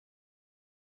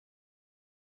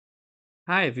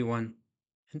Hi everyone.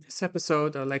 In this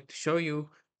episode, I'd like to show you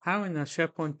how in a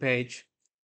SharePoint page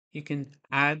you can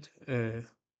add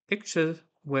picture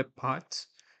web parts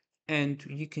and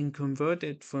you can convert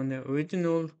it from the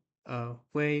original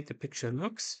way the picture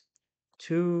looks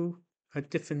to a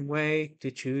different way to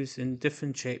choose in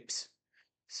different shapes.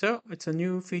 So it's a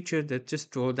new feature that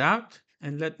just rolled out,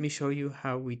 and let me show you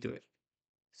how we do it.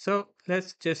 So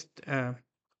let's just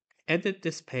edit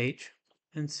this page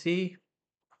and see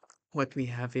what we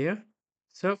have here.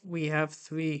 So we have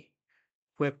three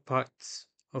web parts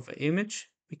of an image.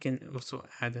 We can also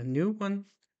add a new one.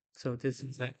 So this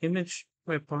is an image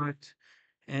web part,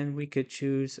 and we could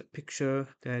choose a picture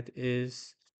that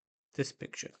is this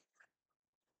picture.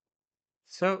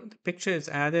 So the picture is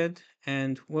added,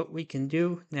 and what we can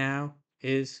do now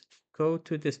is go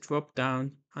to this drop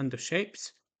down under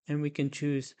shapes, and we can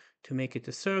choose to make it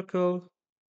a circle,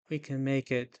 we can make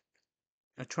it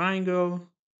a triangle,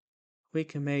 we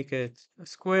can make it a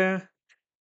square,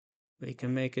 we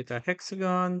can make it a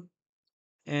hexagon,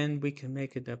 and we can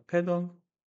make it a pedal,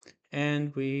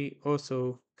 and we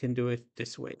also can do it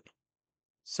this way.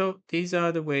 So these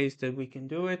are the ways that we can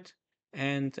do it.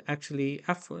 And actually,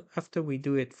 after we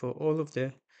do it for all of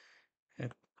the uh,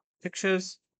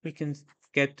 pictures, we can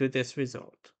get to this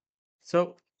result.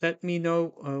 So let me know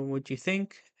what you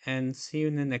think and see you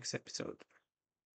in the next episode.